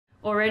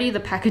Already the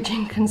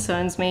packaging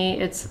concerns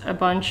me. It's a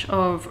bunch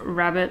of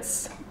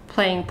rabbits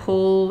playing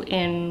pool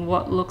in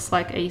what looks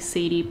like a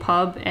seedy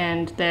pub,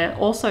 and they're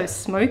also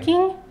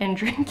smoking and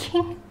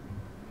drinking.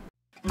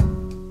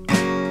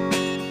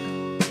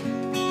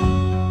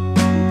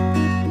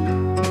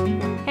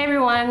 Hey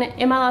everyone,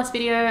 in my last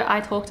video I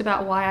talked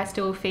about why I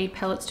still feed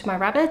pellets to my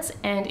rabbits,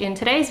 and in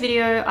today's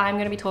video I'm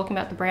going to be talking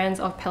about the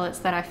brands of pellets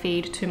that I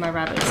feed to my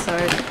rabbits. So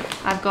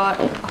I've got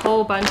a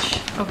whole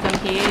bunch of them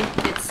here.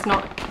 It's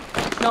not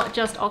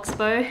just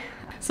Oxbow.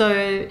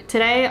 So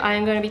today I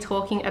am going to be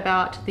talking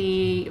about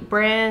the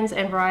brands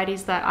and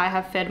varieties that I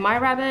have fed my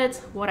rabbits,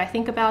 what I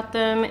think about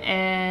them,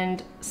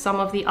 and some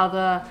of the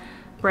other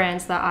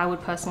brands that I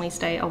would personally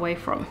stay away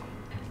from.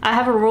 I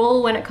have a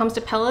rule when it comes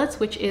to pellets,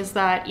 which is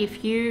that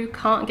if you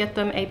can't get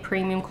them a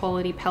premium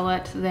quality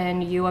pellet,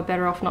 then you are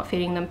better off not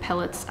feeding them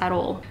pellets at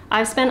all.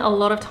 I've spent a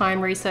lot of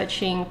time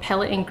researching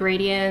pellet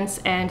ingredients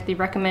and the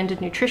recommended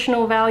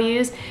nutritional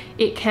values.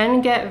 It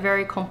can get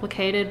very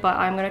complicated, but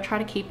I'm going to try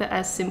to keep it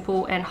as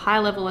simple and high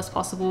level as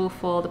possible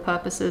for the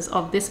purposes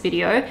of this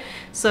video.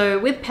 So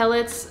with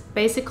pellets,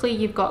 basically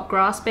you've got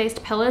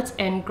grass-based pellets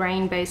and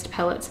grain-based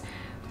pellets.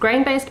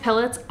 Grain-based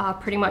pellets are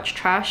pretty much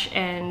trash,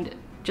 and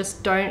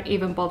just don't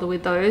even bother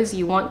with those.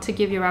 You want to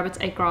give your rabbits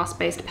a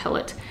grass-based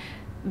pellet.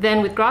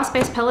 Then with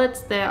grass-based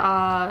pellets, there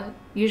are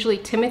usually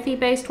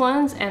Timothy-based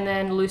ones and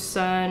then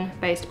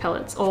Lucerne-based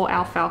pellets, or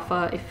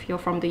alfalfa if you're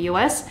from the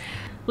US.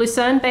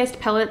 Lucerne-based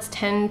pellets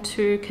tend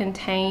to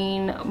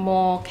contain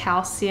more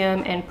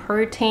calcium and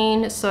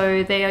protein,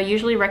 so they are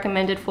usually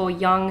recommended for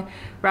young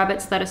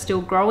rabbits that are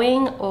still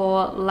growing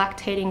or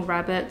lactating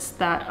rabbits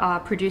that are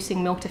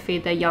producing milk to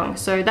feed their young.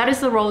 So that is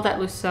the role that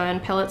Lucerne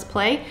pellets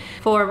play.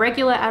 For a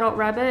regular adult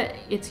rabbit,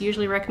 it's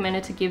usually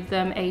recommended to give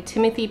them a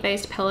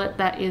Timothy-based pellet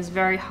that is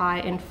very high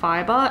in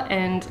fiber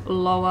and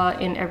lower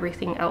in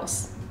everything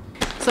else.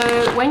 So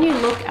when you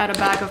look at a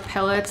bag of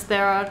pellets,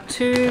 there are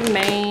two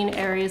main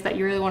areas that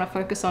you really want to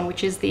focus on,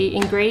 which is the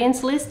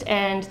ingredients list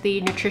and the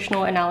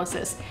nutritional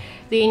analysis.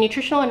 The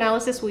nutritional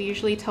analysis will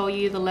usually tell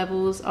you the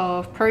levels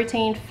of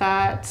protein,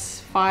 fat,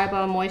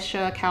 fiber,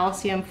 moisture,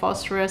 calcium,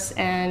 phosphorus,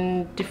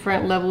 and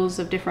different levels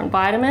of different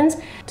vitamins.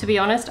 To be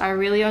honest, I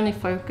really only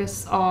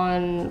focus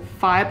on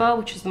fiber,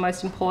 which is the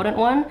most important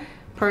one,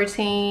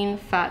 protein,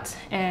 fat,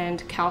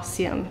 and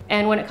calcium.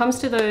 And when it comes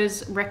to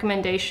those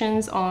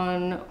recommendations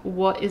on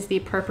what is the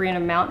appropriate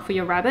amount for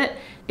your rabbit,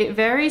 it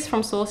varies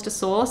from source to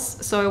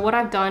source. So what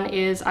I've done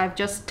is I've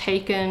just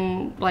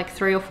taken like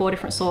 3 or 4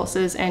 different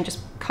sources and just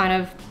kind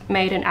of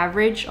made an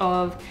average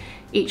of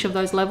each of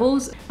those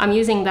levels. I'm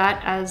using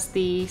that as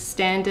the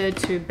standard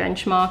to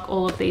benchmark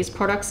all of these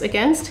products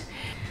against.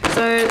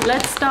 So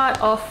let's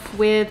start off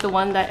with the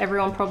one that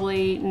everyone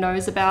probably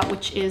knows about,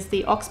 which is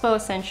the Oxbow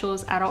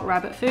Essentials Adult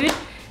Rabbit Food.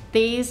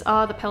 These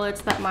are the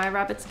pellets that my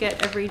rabbits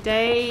get every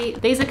day.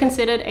 These are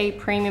considered a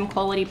premium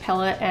quality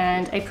pellet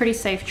and a pretty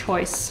safe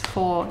choice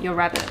for your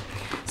rabbit.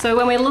 So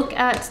when we look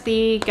at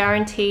the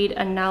guaranteed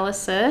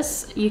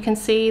analysis, you can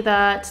see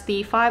that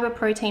the fiber,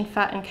 protein,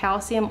 fat, and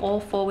calcium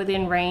all fall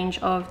within range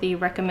of the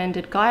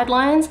recommended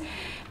guidelines.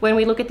 When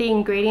we look at the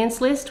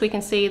ingredients list, we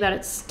can see that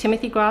it's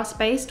Timothy grass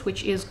based,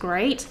 which is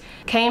great.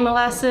 Cane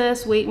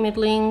molasses, wheat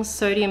middlings,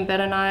 sodium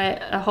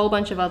bentonite, a whole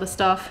bunch of other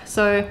stuff.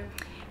 So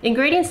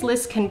ingredients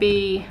list can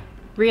be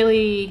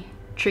really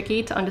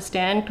tricky to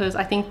understand because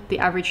I think the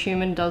average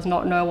human does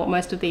not know what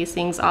most of these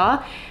things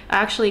are. I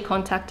actually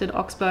contacted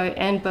Oxbow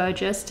and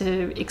Burgess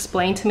to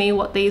explain to me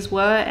what these were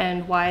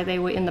and why they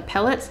were in the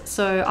pellets.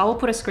 So I will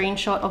put a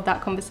screenshot of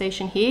that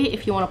conversation here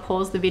if you want to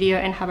pause the video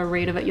and have a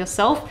read of it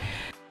yourself.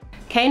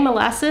 Cane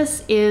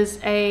molasses is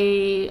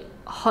a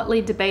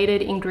hotly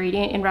debated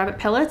ingredient in rabbit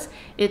pellets.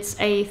 It's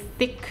a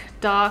thick,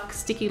 dark,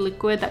 sticky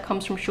liquid that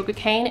comes from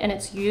sugarcane, and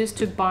it's used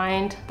to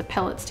bind the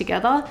pellets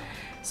together.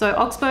 So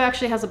Oxbow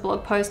actually has a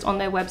blog post on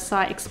their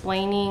website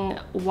explaining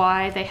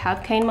why they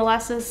have cane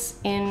molasses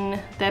in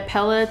their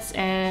pellets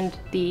and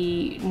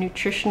the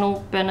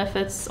nutritional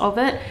benefits of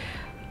it.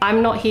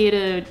 I'm not here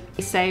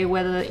to say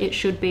whether it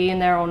should be in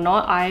there or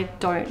not. I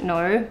don't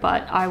know,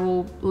 but I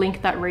will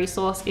link that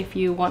resource if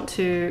you want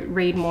to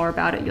read more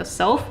about it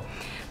yourself.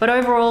 But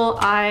overall,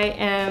 I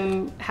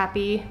am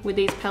happy with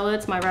these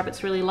pellets. My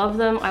rabbits really love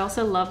them. I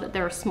also love that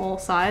they're a small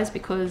size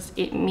because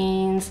it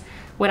means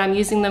when I'm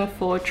using them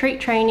for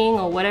treat training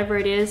or whatever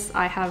it is,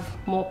 I have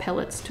more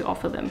pellets to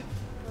offer them.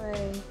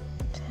 1,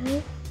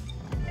 2,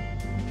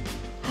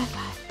 high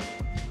five.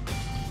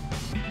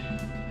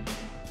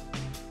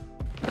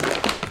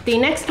 The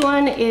next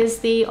one is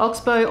the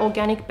Oxbow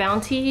Organic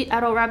Bounty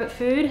Adult Rabbit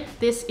Food.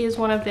 This is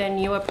one of their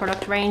newer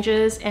product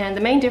ranges, and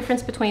the main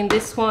difference between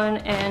this one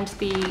and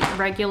the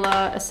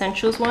regular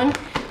Essentials one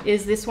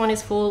is this one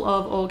is full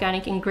of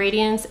organic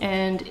ingredients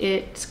and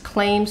it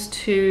claims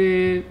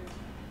to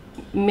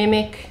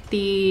mimic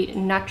the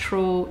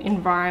natural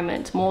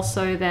environment more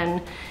so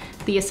than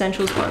the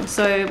Essentials one.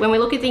 So when we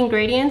look at the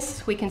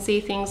ingredients, we can see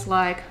things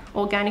like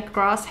organic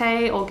grass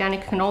hay,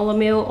 organic canola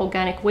meal,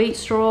 organic wheat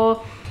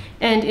straw,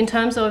 And in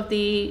terms of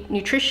the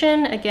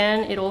nutrition,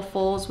 again, it all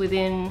falls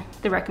within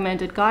the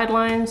recommended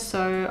guidelines.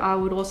 So I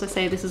would also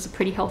say this is a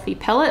pretty healthy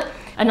pellet.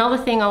 Another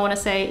thing I want to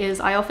say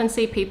is I often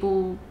see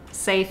people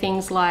say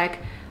things like,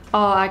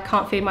 oh, I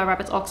can't feed my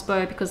rabbits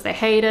Oxbow because they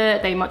hate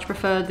it. They much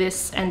prefer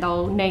this, and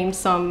they'll name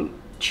some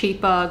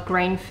cheaper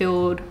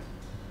grain-filled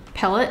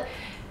pellet.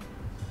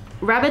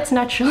 Rabbits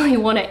naturally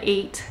want to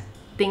eat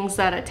things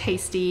that are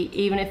tasty,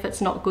 even if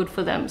it's not good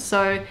for them.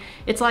 So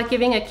it's like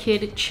giving a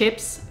kid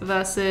chips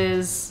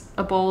versus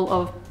a bowl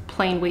of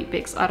plain Weet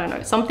Bix. I don't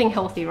know, something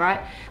healthy, right?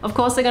 Of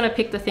course they're going to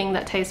pick the thing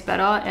that tastes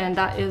better, and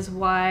that is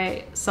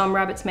why some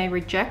rabbits may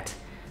reject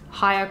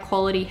higher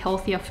quality,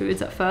 healthier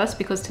foods at first,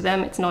 because to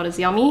them it's not as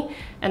yummy.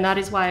 And that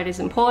is why it is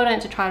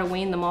important to try to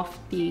wean them off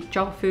the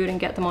junk food and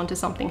get them onto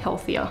something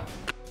healthier.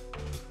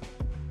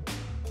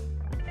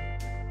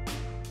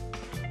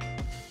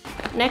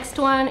 Next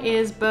one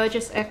is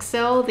Burgess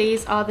XL.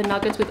 These are the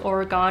nuggets with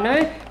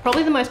oregano.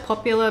 Probably the most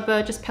popular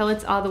Burgess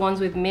pellets are the ones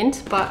with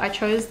mint, but I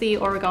chose the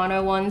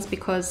oregano ones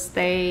because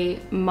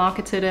they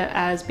marketed it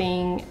as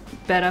being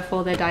better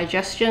for their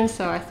digestion,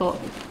 so I thought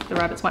the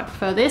rabbits might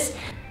prefer this.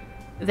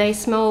 They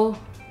smell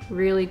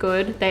really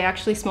good. They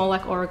actually smell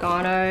like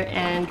oregano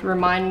and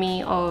remind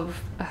me of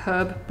a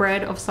herb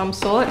bread of some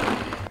sort.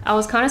 I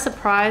was kind of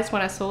surprised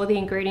when I saw the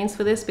ingredients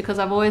for this because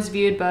I've always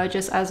viewed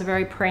Burgess as a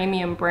very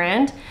premium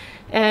brand.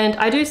 And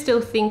I do still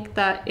think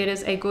that it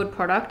is a good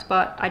product,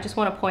 but I just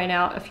want to point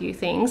out a few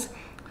things.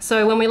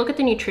 So when we look at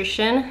the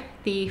nutrition,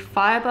 the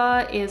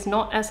fiber is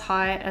not as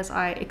high as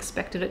I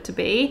expected it to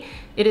be.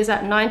 It is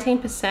at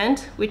 19%,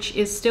 which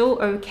is still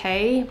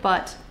okay,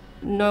 but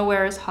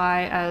nowhere as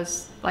high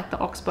as like the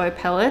Oxbow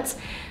pellets.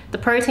 The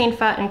protein,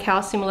 fat, and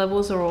calcium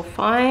levels are all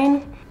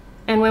fine.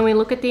 And when we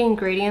look at the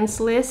ingredients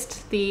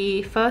list,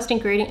 the first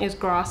ingredient is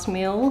grass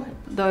meal,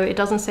 though it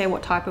doesn't say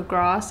what type of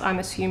grass. I'm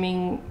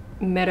assuming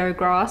meadow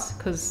grass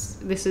because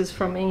this is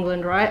from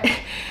England, right?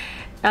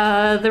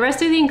 The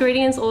rest of the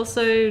ingredients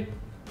also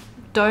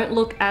don't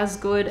look as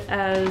good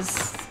as,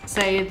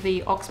 say,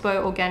 the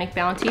Oxbow Organic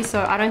Bounty,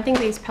 so I don't think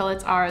these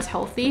pellets are as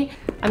healthy.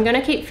 I'm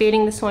gonna keep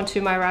feeding this one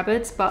to my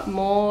rabbits, but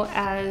more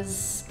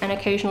as an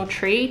occasional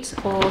treat,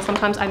 or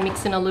sometimes I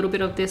mix in a little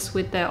bit of this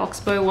with their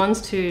Oxbow ones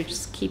to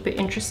just keep it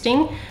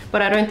interesting,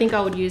 but I don't think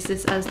I would use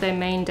this as their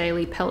main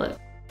daily pellet.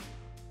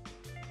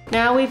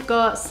 Now we've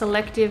got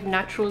Selective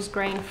Naturals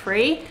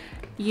Grain-Free.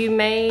 You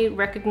may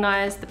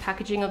recognize the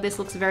packaging of this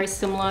looks very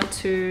similar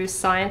to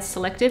Science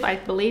Selective. I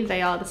believe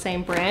they are the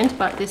same brand,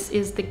 but this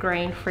is the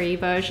grain-free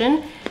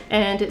version.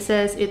 And it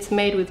says it's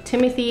made with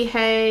Timothy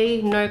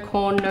hay, no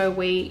corn, no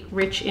wheat,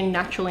 rich in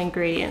natural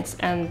ingredients.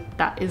 And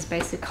that is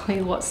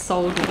basically what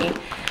sold me.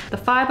 The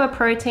fiber,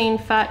 protein,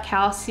 fat,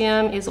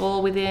 calcium is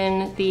all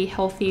within the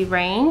healthy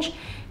range.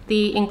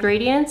 The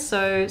ingredients,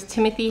 so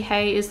Timothy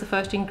hay is the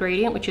first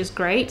ingredient, which is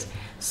great.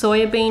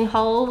 Soya bean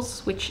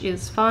hulls, which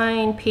is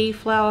fine. Pea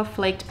flour,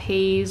 flaked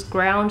peas,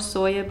 ground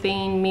soya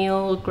bean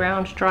meal,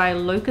 ground dry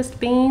locust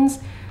beans.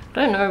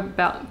 I don't know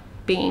about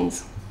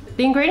beans.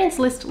 The ingredients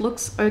list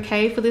looks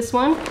okay for this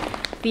one.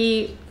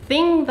 The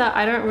thing that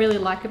I don't really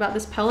like about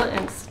this pellet,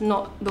 and it's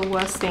not the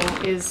worst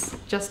thing, is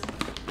just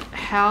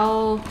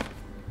how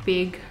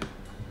big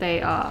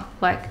they are.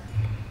 Like,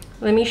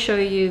 let me show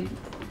you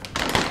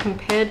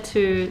compared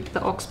to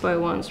the Oxbow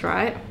ones,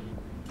 right?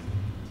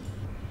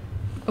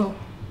 Oh,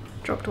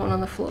 dropped one on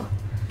the floor.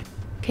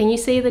 Can you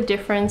see the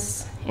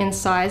difference in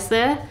size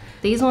there?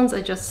 These ones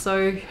are just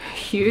so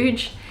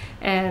huge,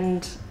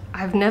 and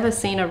I've never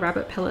seen a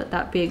rabbit pellet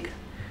that big.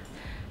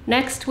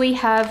 Next we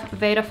have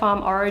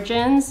Vetafarm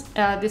Origins.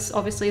 This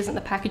obviously isn't the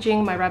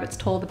packaging. My rabbits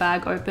tore the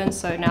bag open,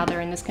 so now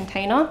they're in this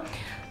container.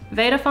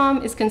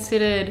 Vetafarm is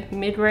considered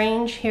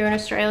mid-range here in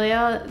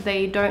Australia.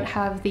 They don't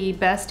have the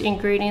best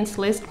ingredients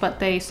list, but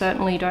they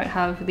certainly don't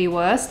have the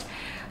worst.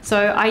 So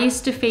I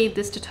used to feed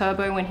this to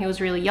Turbo when he was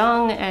really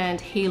young,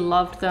 and he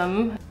loved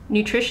them.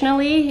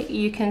 Nutritionally,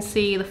 you can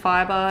see the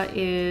fiber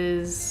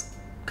is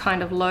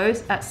kind of low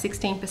at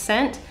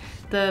 16%.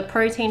 The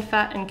protein,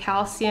 fat, and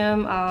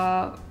calcium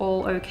are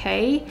all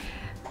okay.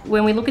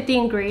 When we look at the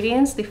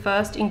ingredients, the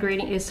first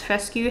ingredient is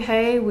fescue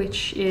hay,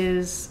 which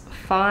is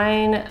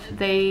fine.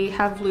 They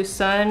have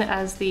Lucerne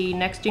as the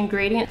next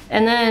ingredient.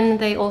 And then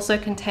they also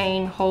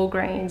contain whole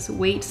grains,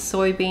 wheat,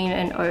 soybean,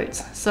 and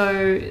oats.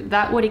 So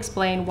that would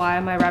explain why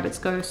my rabbits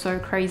go so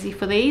crazy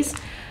for these.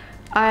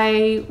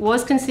 I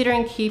was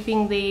considering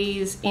keeping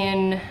these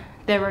in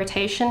their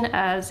rotation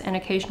as an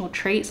occasional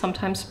treat,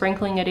 sometimes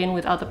sprinkling it in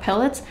with other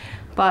pellets.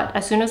 But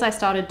as soon as I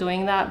started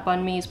doing that,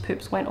 Banh Mi's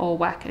poops went all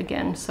whack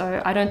again.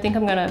 So I don't think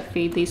I'm gonna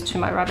feed these to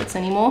my rabbits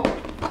anymore.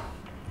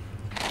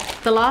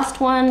 The last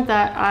one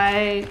that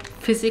I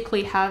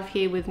physically have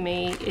here with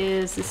me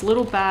is this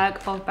little bag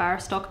of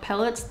Barastoc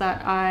pellets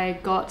that I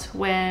got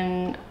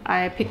when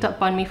I picked up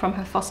Bunmi from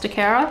her foster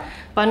carer.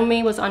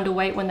 Bunmi was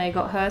underweight when they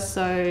got her,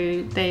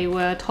 so they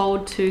were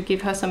told to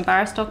give her some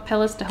Barastoc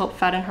pellets to help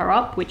fatten her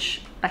up,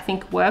 which I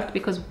think worked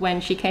because when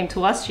she came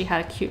to us, she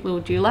had a cute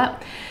little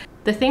dewlap.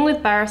 The thing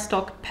with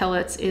Barastoc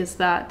pellets is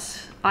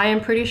that I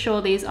am pretty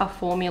sure these are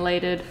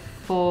formulated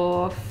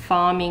for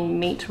farming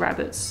meat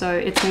rabbits. So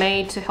it's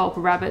made to help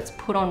rabbits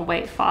put on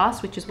weight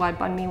fast, which is why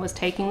Banh Mi was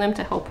taking them,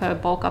 to help her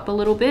bulk up a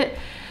little bit.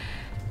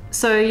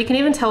 So you can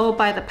even tell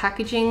by the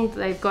packaging,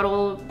 they've got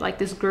all like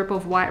this group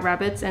of white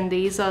rabbits, and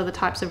these are the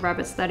types of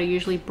rabbits that are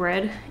usually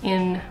bred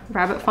in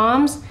rabbit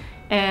farms.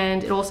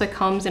 And it also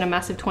comes in a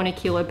massive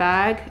 20-kilo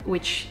bag,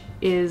 which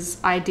is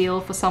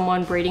ideal for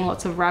someone breeding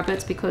lots of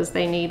rabbits because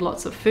they need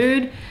lots of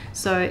food.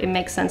 So it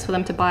makes sense for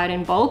them to buy it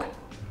in bulk.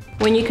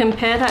 When you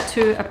compare that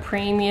to a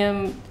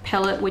premium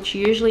pellet, which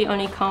usually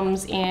only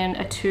comes in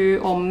a 2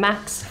 or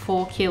max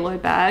 4-kilo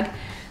bag,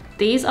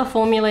 these are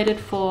formulated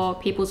for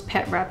people's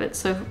pet rabbits.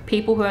 So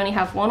people who only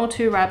have 1 or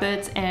 2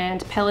 rabbits, and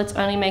pellets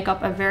only make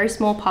up a very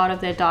small part of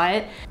their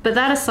diet. But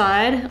that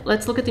aside,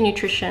 let's look at the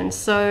nutrition.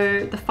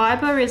 So the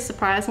fiber is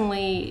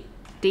surprisingly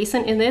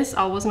decent in this.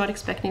 I was not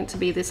expecting it to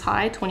be this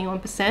high,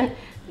 21%.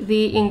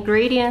 The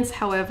ingredients,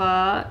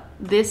 however,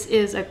 this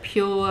is a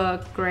pure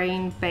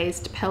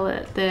grain-based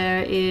pellet.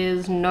 There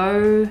is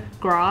no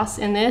grass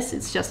in this.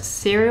 It's just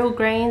cereal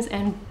grains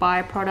and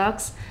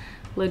byproducts,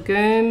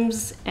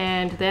 legumes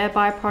and their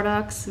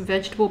byproducts,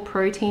 vegetable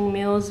protein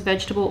meals,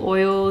 vegetable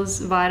oils,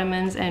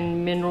 vitamins,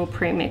 and mineral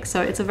premix.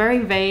 So it's a very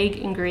vague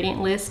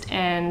ingredient list,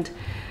 and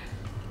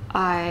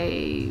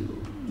I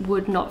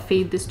would not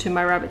feed this to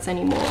my rabbits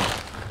anymore.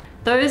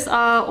 Those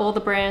are all the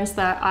brands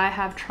that I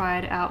have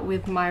tried out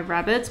with my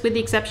rabbits, with the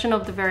exception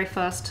of the very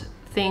first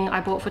thing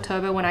I bought for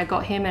Turbo when I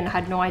got him and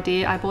had no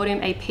idea. I bought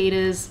him a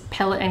Peter's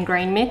pellet and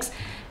grain mix,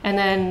 and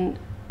then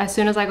as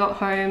soon as I got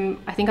home,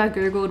 I think I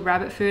googled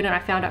rabbit food and I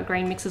found out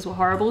grain mixes were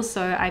horrible.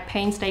 So I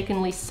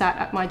painstakingly sat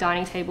at my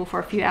dining table for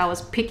a few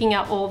hours picking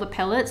out all the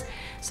pellets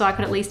so I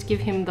could at least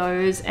give him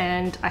those,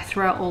 and I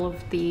threw out all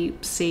of the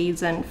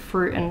seeds and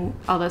fruit and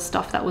other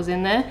stuff that was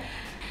in there.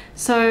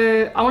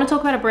 So I want to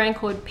talk about a brand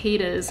called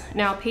Peter's.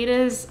 Now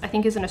Peter's, I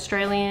think, is an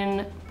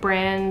Australian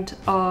brand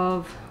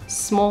of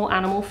small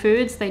animal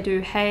foods. They do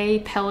hay,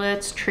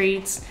 pellets,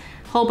 treats,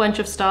 a whole bunch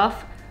of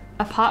stuff.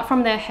 Apart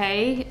from their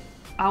hay,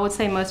 I would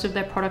say most of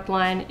their product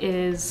line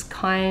is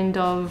kind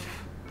of,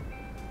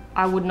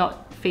 I would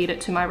not feed it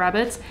to my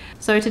rabbits.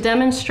 So to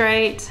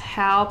demonstrate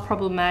how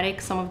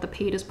problematic some of the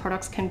Peter's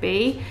products can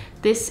be,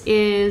 this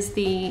is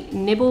the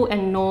Nibble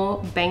and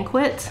Gnaw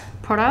Banquet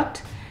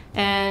product.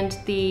 And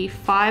the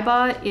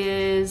fiber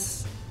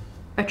is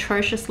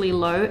atrociously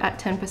low at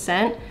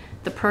 10%.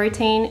 The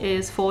protein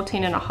is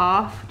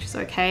 14.5, which is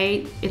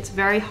okay. It's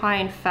very high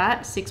in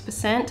fat,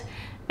 6%,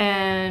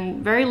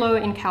 and very low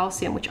in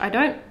calcium, which I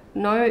don't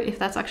know if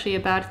that's actually a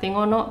bad thing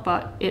or not,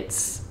 but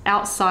it's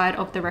outside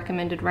of the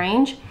recommended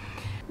range.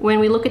 When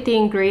we look at the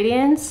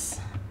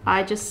ingredients,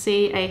 I just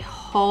see a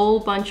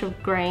whole bunch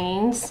of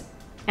grains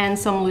and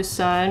some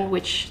lucerne,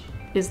 which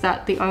is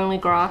the only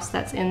grass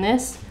that's in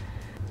this.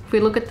 If we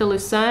look at the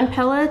lucerne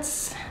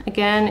pellets,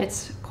 again,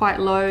 it's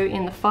quite low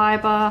in the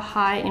fiber,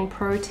 high in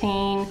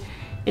protein.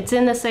 It's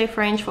in the safe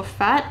range for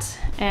fat,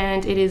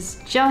 and it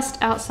is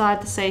just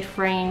outside the safe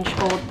range,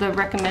 or the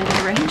recommended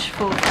range,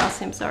 for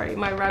calcium. Sorry,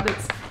 my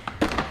rabbits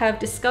have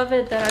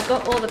discovered that I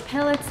got all the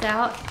pellets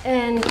out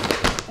and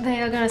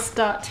they are gonna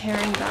start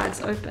tearing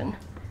bags open.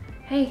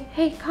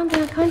 Hey, calm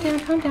down, calm down,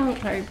 calm down.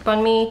 No,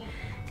 Bunmi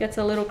gets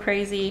a little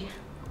crazy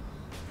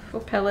for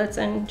pellets,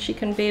 and she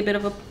can be a bit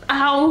of a,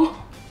 ow!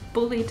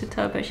 Bully to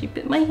Turbo. She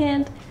bit my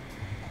hand.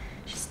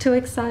 She's too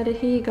excited.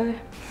 Here you go.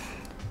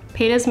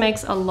 Peter's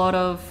makes a lot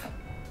of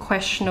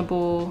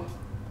questionable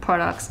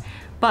products,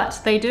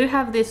 but they do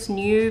have this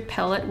new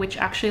pellet which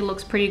actually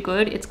looks pretty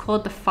good. It's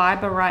called the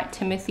Fibre Right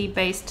Timothy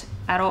based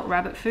adult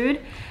rabbit food,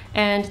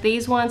 and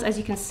these ones, as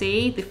you can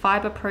see, the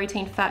fiber,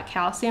 protein, fat,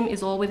 calcium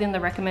is all within the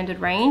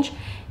recommended range.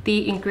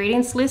 The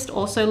ingredients list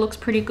also looks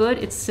pretty good.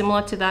 It's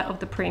similar to that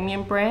of the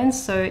premium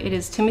brands. So it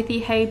is Timothy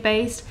hay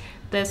based.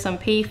 There's some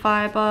pea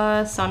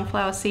fiber,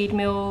 sunflower seed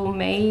meal,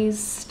 maize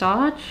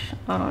starch.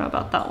 I don't know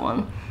about that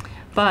one.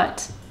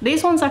 But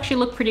these ones actually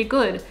look pretty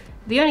good.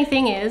 The only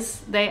thing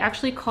is they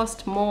actually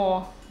cost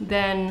more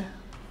than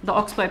the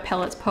Oxbow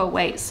pellets per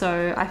weight.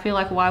 So I feel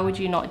like, why would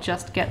you not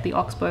just get the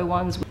Oxbow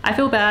ones? I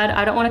feel bad.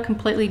 I don't want to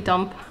completely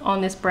dump on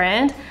this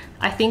brand.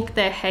 I think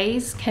their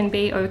haze can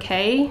be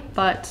okay,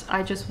 but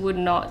I just would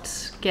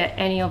not get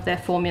any of their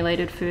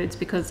formulated foods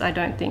because I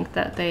don't think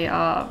that they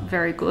are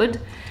very good.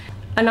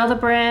 Another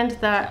brand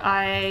that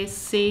I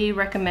see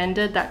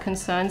recommended that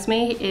concerns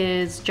me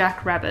is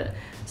Jack Rabbit.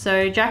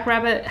 So Jack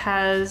Rabbit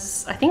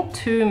has, I think,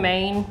 2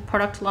 main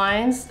product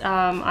lines.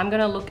 I'm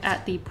gonna look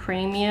at the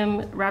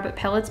premium rabbit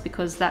pellets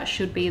because that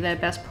should be their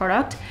best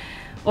product.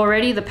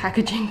 Already the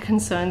packaging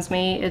concerns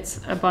me. It's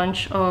a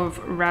bunch of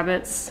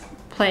rabbits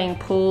playing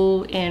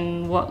pool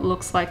in what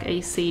looks like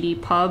a seedy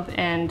pub,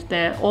 and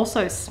they're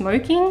also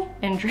smoking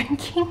and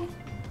drinking.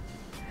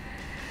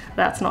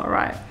 That's not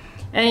right.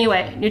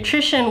 Anyway,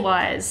 nutrition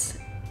wise,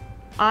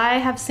 I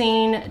have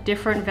seen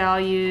different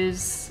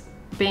values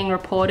being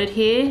reported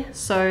here.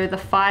 So the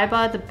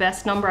fiber, the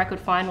best number I could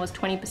find was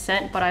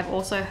 20%, but I've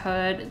also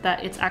heard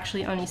that it's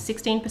actually only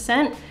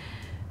 16%.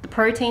 The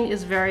protein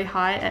is very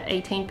high at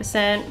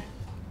 18%.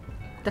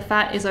 The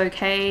fat is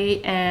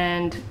okay,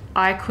 and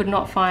I could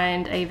not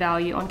find a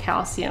value on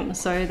calcium.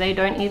 So they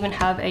don't even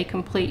have a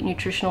complete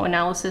nutritional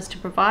analysis to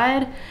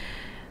provide.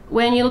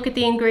 When you look at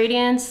the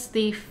ingredients,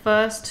 the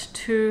first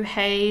two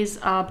hays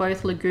are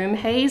both legume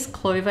hays,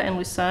 clover and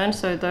lucerne.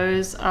 So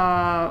those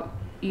are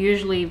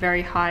usually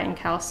very high in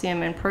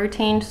calcium and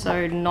protein,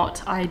 so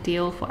not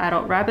ideal for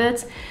adult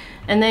rabbits.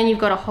 And then you've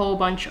got a whole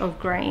bunch of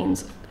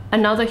grains.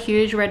 Another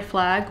huge red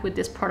flag with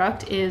this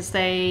product is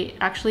they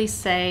actually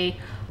say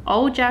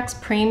Old Jack's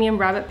premium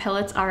rabbit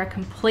pellets are a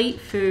complete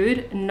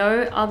food.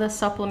 No other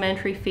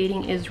supplementary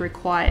feeding is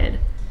required,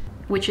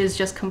 which is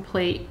just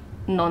complete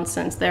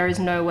nonsense. There is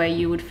no way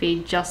you would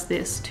feed just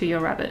this to your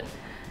rabbit.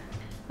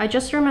 I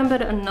just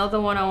remembered another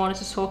one I wanted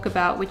to talk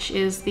about, which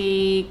is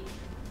the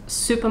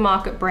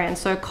supermarket brand.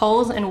 So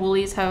Coles and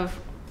Woolies have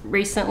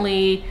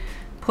recently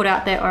put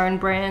out their own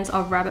brands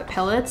of rabbit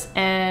pellets,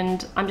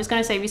 and I'm just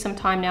going to save you some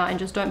time now and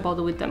just don't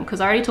bother with them,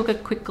 because I already took a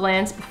quick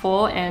glance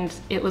before and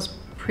it was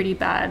pretty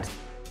bad.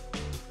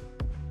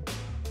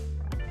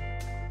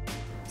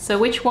 So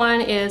which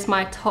one is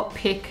my top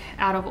pick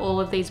out of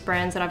all of these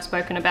brands that I've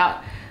spoken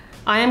about?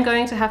 I am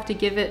going to have to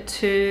give it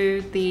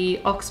to the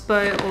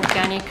Oxbow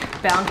Organic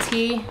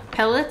Bounty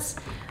pellets.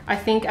 I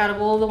think out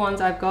of all the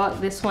ones I've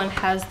got, this one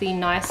has the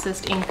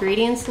nicest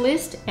ingredients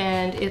list,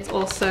 and it's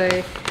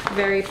also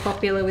very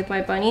popular with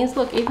my bunnies.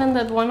 Look, even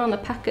the one on the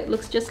packet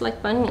looks just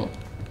like Bunmi.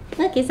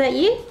 Look, is that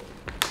you?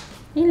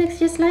 He looks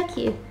just like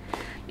you.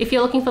 If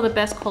you're looking for the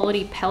best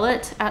quality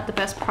pellet at the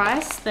best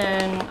price,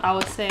 then I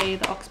would say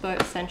the Oxbow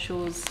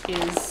Essentials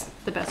is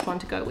the best one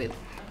to go with.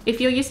 If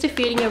you're used to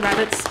feeding your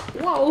rabbits,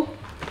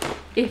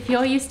 if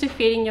you're used to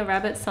feeding your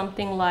rabbits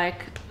something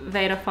like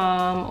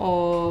Vetafarm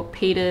or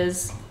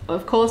Peter's,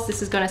 of course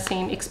this is going to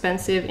seem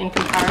expensive in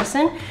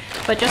comparison,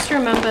 but just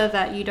remember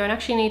that you don't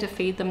actually need to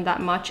feed them that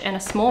much, and a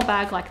small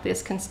bag like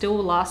this can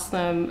still last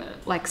them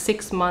like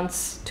 6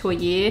 months to a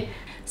year.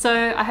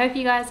 So I hope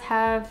you guys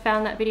have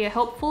found that video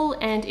helpful,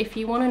 and if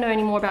you want to know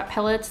any more about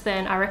pellets,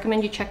 then I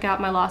recommend you check out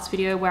my last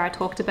video where I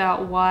talked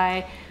about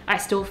why I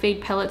still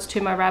feed pellets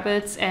to my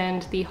rabbits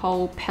and the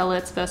whole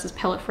pellets versus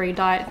pellet-free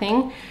diet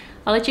thing.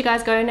 I'll let you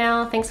guys go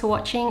now. Thanks for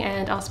watching,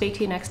 and I'll speak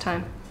to you next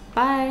time.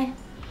 Bye!